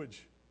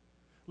language.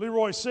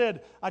 Leroy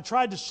said, I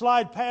tried to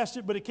slide past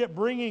it, but it kept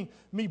bringing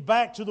me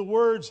back to the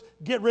words,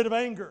 get rid of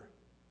anger.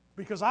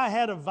 Because I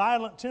had a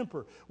violent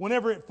temper.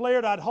 Whenever it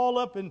flared, I'd haul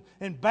up and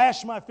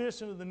bash my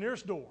fist into the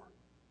nearest door.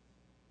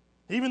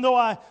 Even though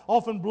I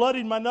often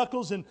bloodied my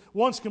knuckles and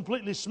once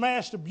completely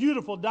smashed a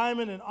beautiful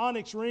diamond and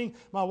onyx ring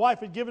my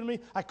wife had given me,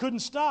 I couldn't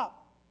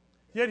stop.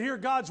 Yet here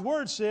God's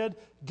Word said,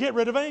 get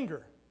rid of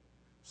anger.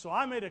 So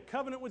I made a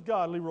covenant with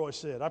God, Leroy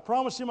said. I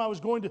promised Him I was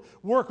going to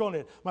work on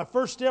it. My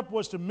first step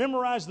was to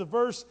memorize the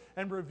verse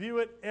and review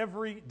it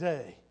every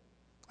day.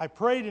 I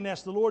prayed and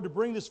asked the Lord to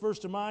bring this verse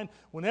to mind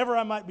whenever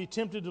I might be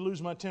tempted to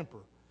lose my temper.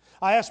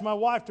 I asked my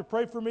wife to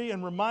pray for me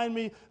and remind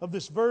me of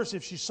this verse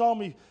if she saw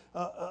me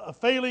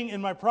failing in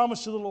my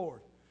promise to the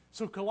Lord.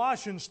 So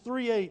Colossians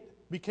 3:8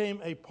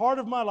 became a part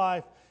of my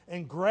life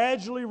and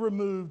gradually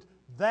removed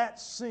that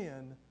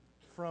sin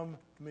from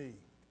me.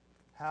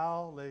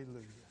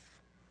 Hallelujah.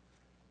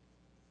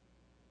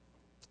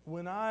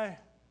 When I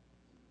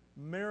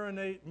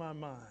marinate my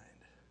mind,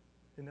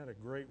 isn't that a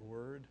great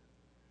word?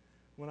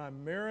 When I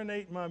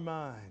marinate my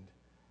mind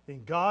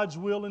in God's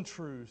will and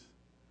truth,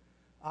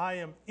 I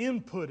am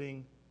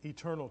inputting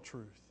eternal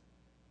truth.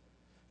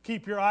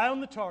 Keep your eye on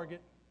the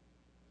target.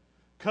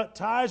 Cut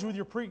ties with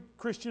your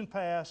pre-Christian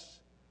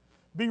past.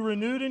 Be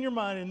renewed in your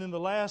mind. And then the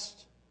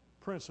last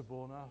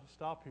principle, and I'll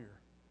stop here,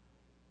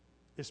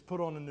 is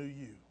put on a new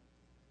you.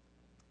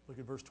 Look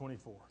at verse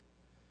 24.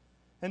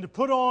 And to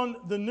put on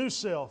the new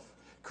self,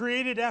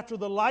 created after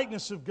the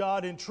likeness of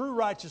God in true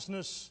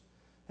righteousness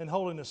and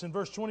holiness. In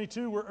verse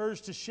 22, we're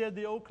urged to shed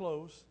the old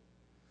clothes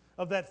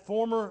of that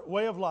former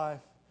way of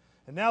life.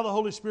 And now the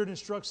Holy Spirit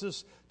instructs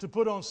us to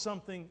put on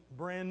something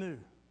brand new,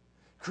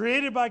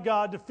 created by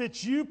God to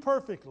fit you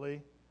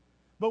perfectly,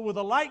 but with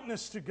a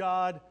likeness to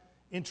God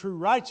in true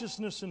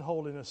righteousness and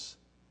holiness.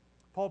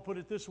 Paul put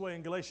it this way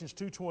in Galatians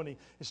 2:20.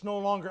 It's no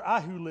longer I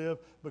who live,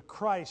 but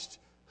Christ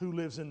who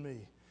lives in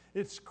me.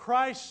 It's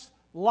Christ's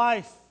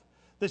life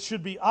that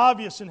should be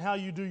obvious in how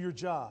you do your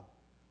job,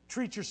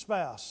 treat your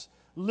spouse,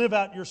 live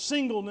out your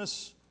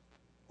singleness,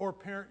 or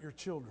parent your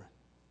children.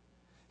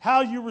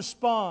 How you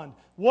respond,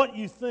 what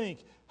you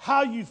think,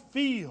 how you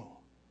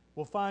feel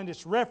will find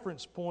its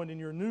reference point in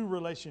your new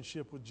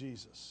relationship with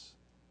Jesus.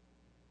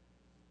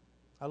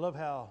 I love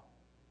how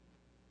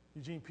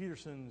Eugene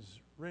Peterson's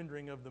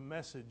rendering of the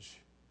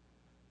Message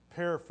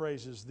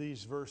paraphrases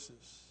these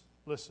verses.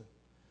 Listen,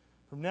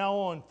 from now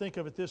on, think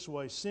of it this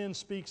way. Sin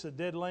speaks a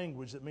dead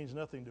language that means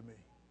nothing to me.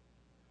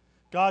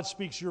 God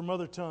speaks your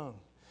mother tongue,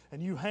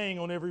 and you hang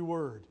on every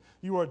word.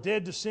 You are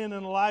dead to sin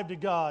and alive to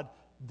God.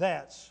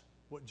 That's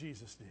what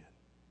Jesus did.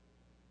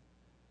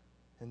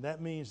 And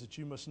that means that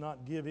you must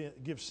not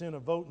give sin a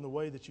vote in the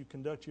way that you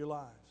conduct your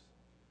lives.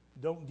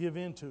 Don't give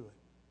in to it.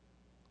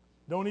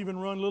 Don't even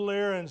run little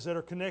errands that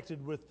are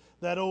connected with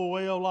that old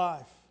way of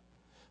life.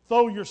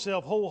 Throw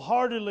yourself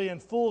wholeheartedly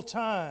and full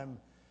time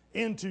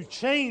into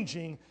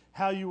changing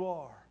how you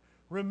are.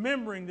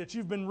 Remembering that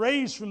you've been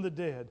raised from the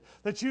dead,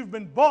 that you've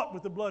been bought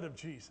with the blood of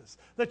Jesus,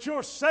 that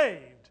you're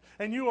saved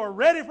and you are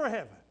ready for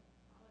heaven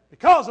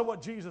because of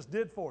what Jesus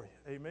did for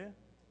you. Amen?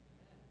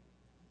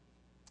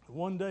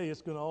 One day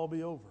it's going to all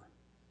be over.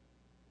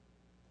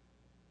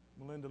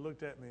 Melinda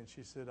looked at me and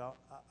she said,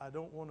 I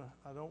don't want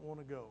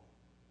to go.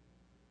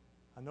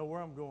 I know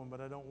where I'm going, but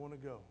I don't want to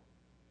go.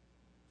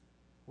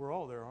 We're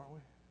all there, aren't we?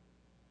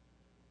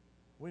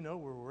 We know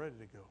where we're ready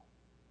to go.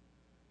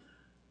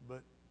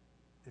 But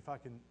if I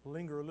can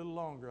linger a little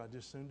longer, I'd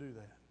just soon do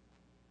that.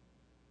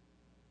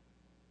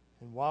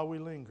 And while we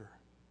linger,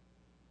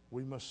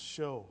 we must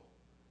show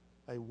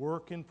a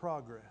work in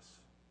progress.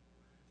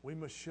 We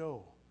must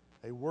show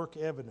a work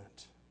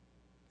evident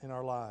in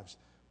our lives.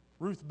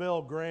 Ruth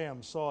Bell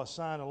Graham saw a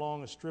sign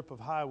along a strip of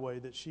highway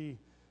that she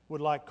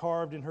would like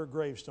carved in her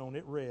gravestone.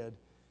 It read,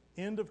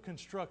 "End of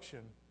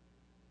construction.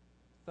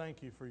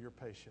 Thank you for your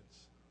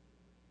patience."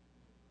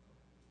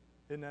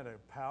 Isn't that a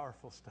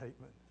powerful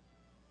statement?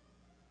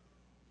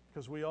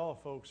 Because we all,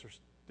 folks, are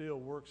still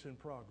works in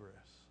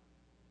progress.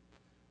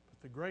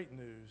 But the great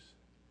news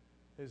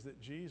is that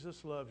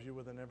Jesus loves you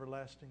with an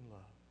everlasting love.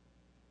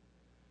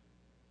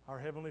 Our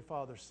Heavenly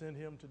Father sent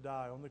Him to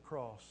die on the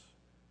cross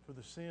for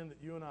the sin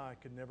that you and I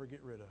could never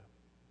get rid of,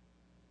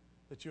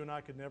 that you and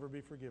I could never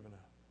be forgiven of.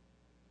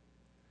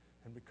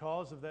 And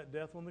because of that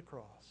death on the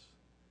cross,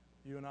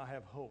 you and I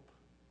have hope.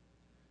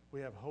 We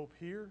have hope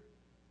here,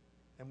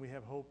 and we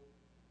have hope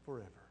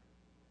forever.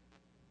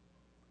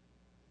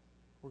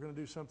 We're going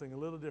to do something a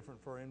little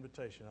different for our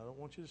invitation. I don't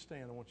want you to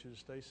stand. I want you to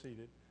stay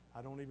seated.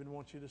 I don't even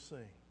want you to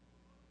sing.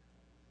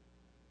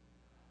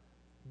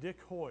 Dick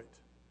Hoyt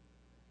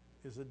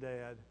is a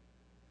dad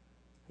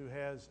who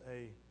has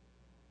a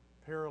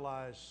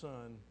paralyzed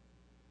son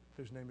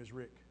whose name is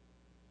Rick.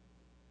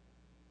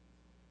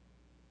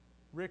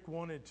 Rick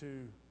wanted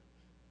to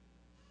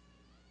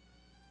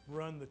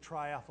run the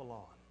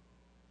triathlon.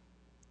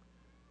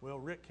 Well,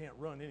 Rick can't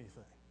run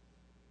anything.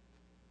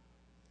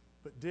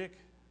 But Dick,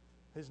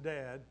 his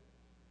dad,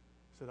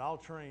 said, "I'll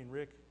train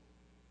Rick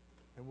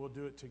and we'll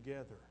do it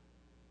together."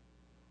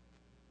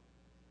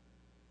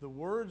 The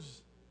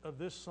words of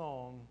this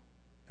song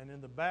and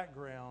in the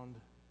background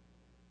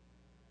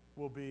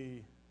will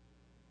be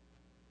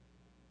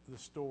the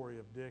story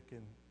of Dick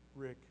and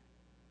Rick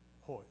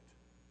Hoyt.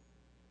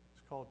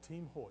 It's called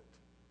Team Hoyt.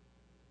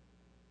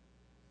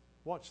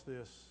 Watch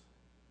this.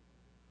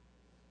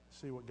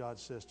 See what God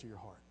says to your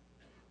heart.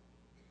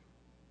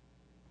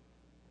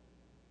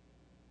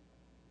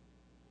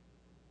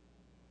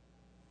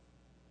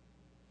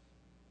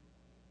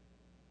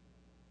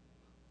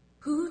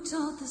 Who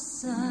taught the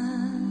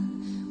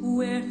sun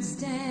where to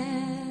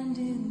stand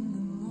in the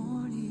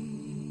morning?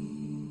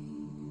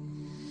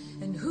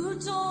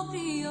 told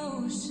the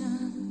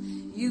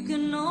ocean, you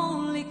can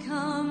only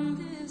come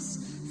this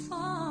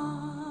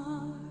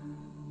far?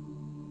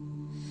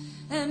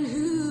 And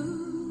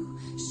who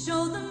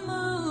showed the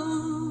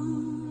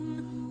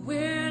moon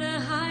where to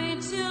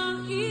hide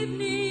till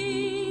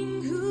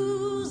evening?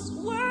 Whose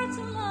words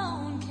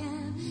alone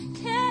can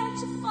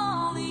catch a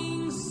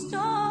falling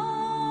star?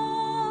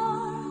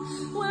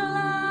 Well,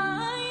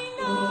 I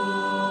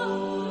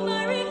know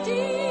my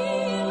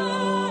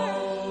Redeemer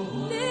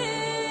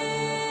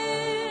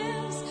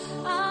lives.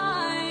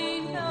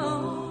 I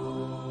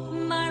know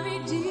my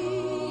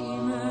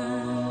Redeemer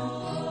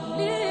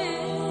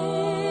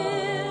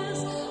lives.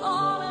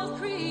 All of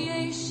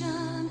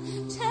creation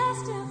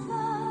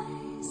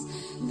testifies.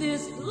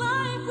 This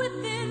life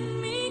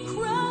within me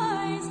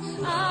cries.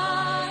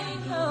 I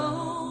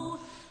know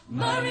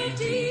my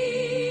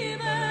Redeemer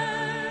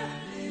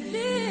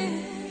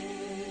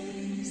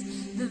lives.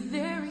 The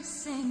very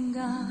same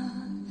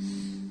God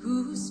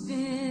who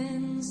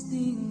spins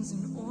things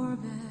in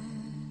orbit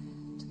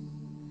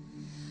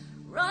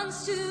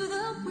runs to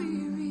the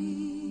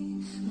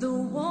weary, the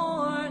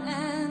worn,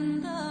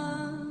 and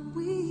the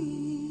weak.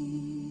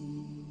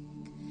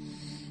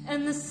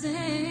 And the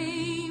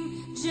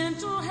same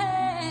gentle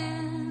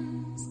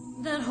hands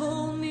that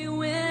hold me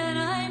when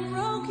I'm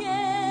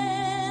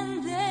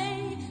broken,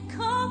 they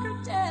conquer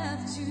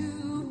death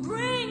to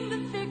bring the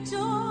victory.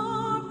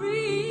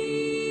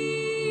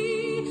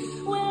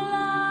 Well,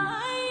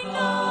 I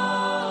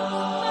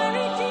know my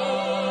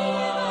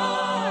Redeemer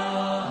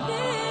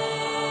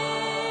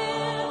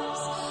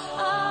lives.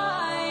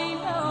 I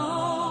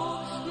know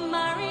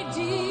my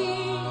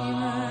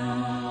Redeemer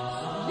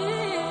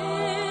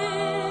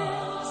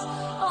lives.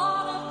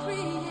 All of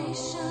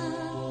creation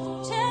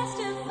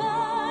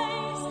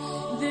testifies.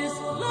 This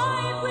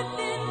life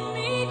within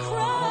me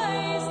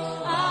cries.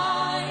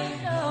 I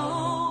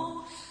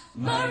know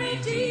my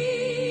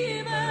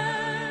Redeemer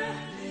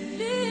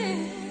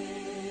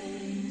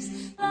lives.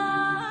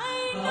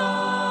 I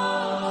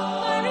know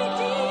my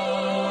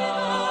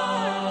Redeemer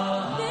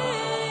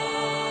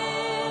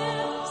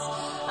lives.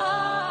 I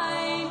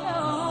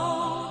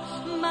know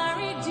my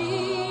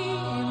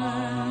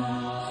Redeemer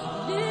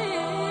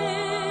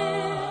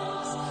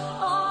lives.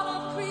 All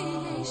of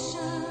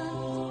creation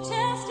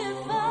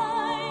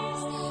testifies.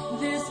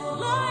 This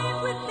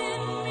life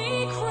within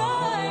me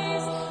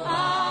cries.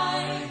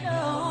 I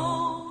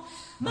know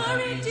my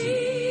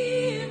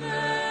Redeemer.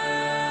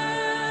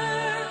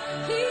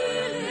 He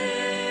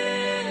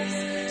lives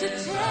to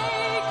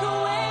take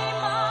away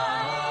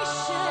my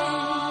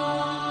shame.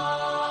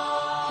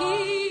 He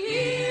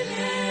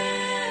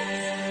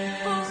lives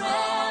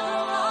forever.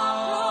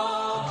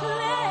 I'll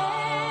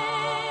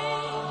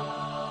proclaim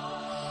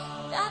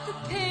that the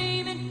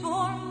payment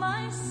for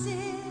my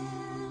sin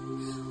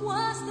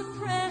was the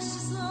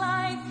precious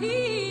life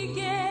He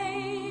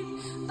gave.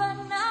 But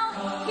now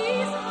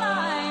He's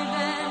alive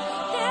and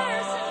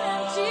there's an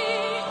empty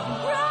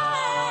grave.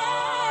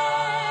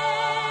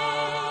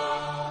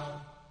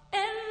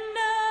 And I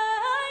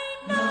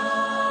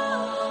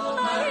know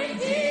my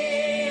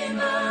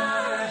Redeemer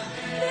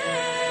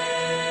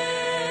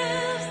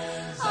lives.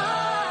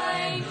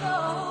 I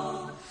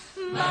know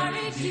my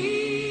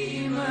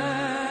Redeemer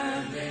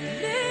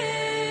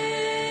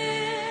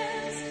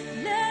lives.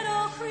 Let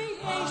all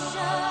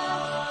creation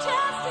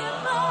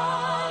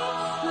testify.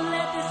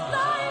 Let this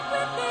life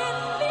within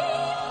me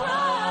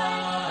cry.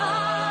 I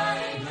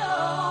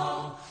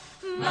know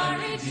my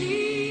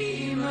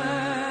Redeemer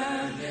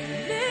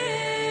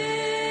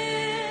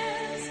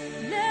lives.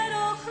 Let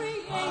all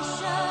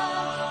creation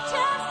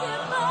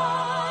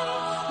testify.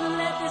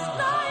 Let this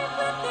life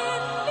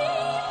within me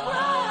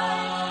cry.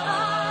 I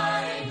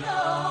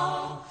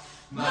know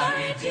my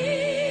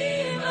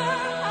Redeemer. I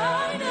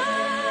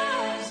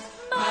know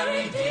my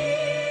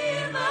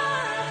Redeemer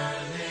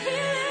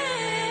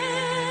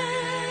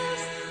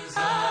lives. I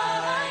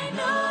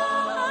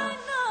know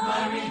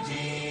my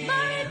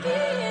Redeemer lives.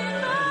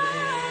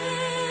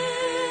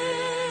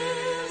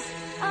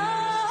 I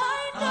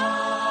know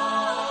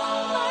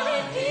my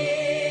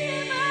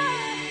Redeemer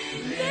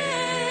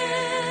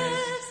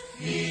lives.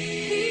 He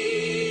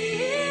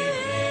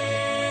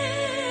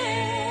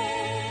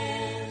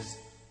lives.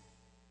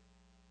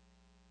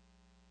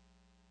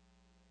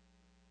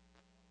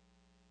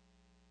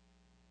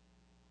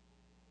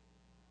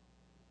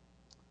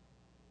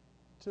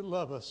 To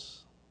love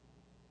us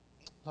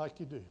like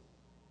you do.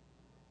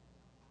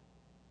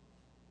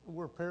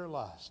 We're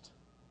paralyzed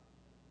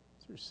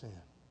through sin.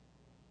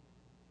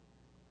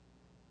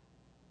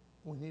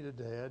 We need a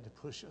dad to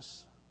push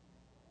us.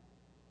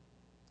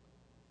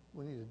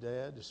 We need a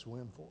dad to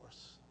swim for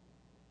us.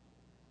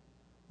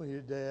 We need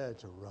a dad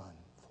to run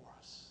for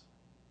us.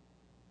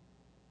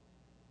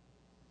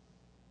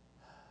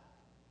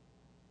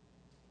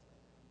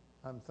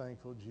 I'm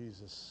thankful,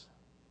 Jesus,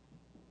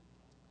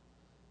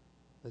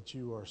 that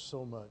you are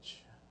so much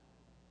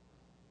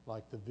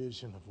like the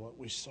vision of what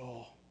we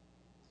saw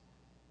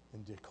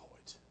in Dick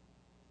Hoyt.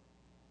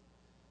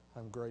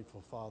 I'm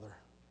grateful, Father,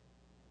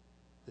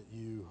 that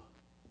you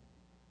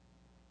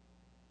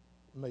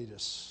made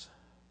us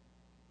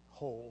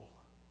whole.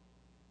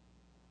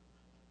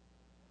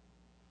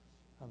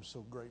 I'm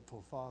so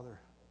grateful, Father,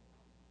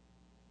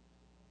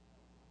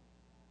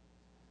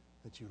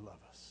 that you love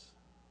us.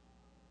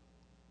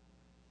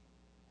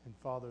 And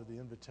Father, the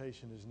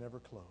invitation is never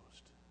closed.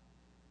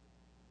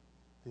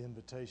 The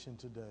invitation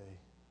today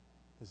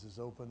is as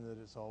open as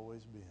it's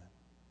always been.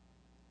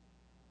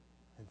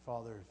 And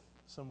Father,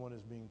 if someone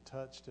is being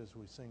touched as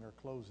we sing our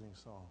closing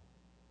song,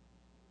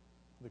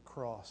 the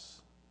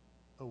cross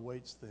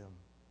awaits them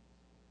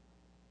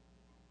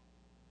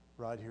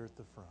right here at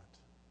the front.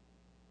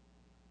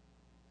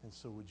 And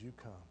so would you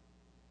come?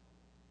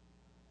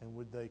 And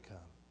would they come?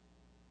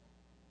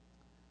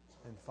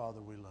 And Father,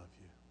 we love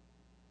you.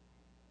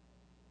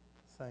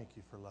 Thank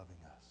you for loving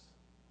us.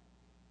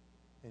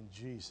 In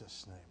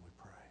Jesus' name we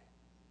pray.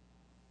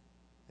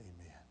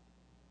 Amen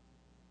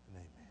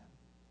and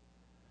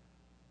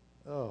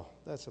amen. Oh,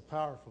 that's a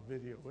powerful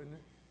video, isn't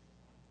it?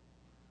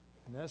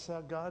 And that's how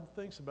God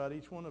thinks about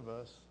each one of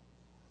us.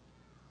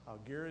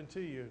 I'll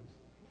guarantee you,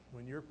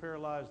 when you're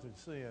paralyzed in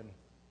sin,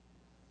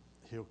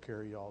 he'll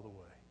carry you all the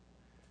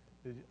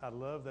way. I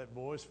love that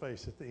boy's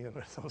face at the end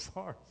of those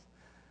arms.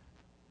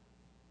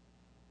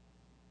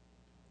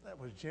 That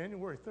was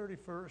January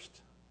 31st,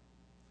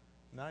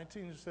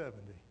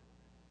 1970,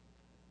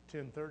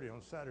 10:30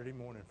 on Saturday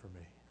morning for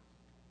me,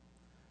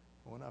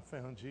 when I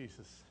found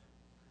Jesus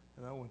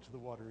and I went to the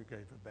watery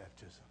grave of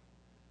baptism.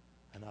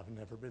 And I've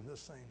never been the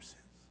same since.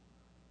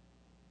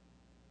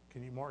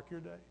 Can you mark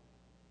your day?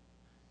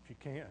 If you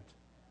can't,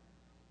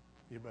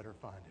 you better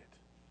find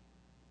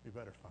it. You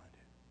better find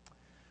it.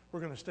 We're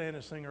going to stand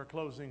and sing our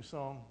closing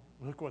song,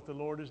 Look What the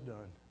Lord Has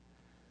Done.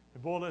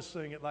 And boy, let's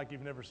sing it like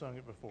you've never sung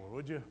it before,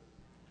 would you?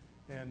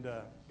 And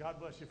God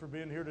bless you for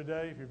being here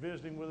today. If you're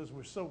visiting with us,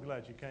 we're so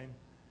glad you came.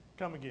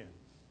 Come again.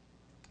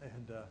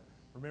 And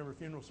remember,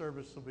 funeral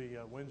service will be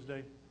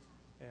Wednesday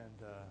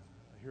and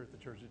here at the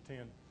church at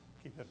 10.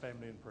 Keep that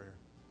family in prayer.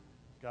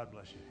 God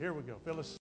bless you. Here we go. Phyllis.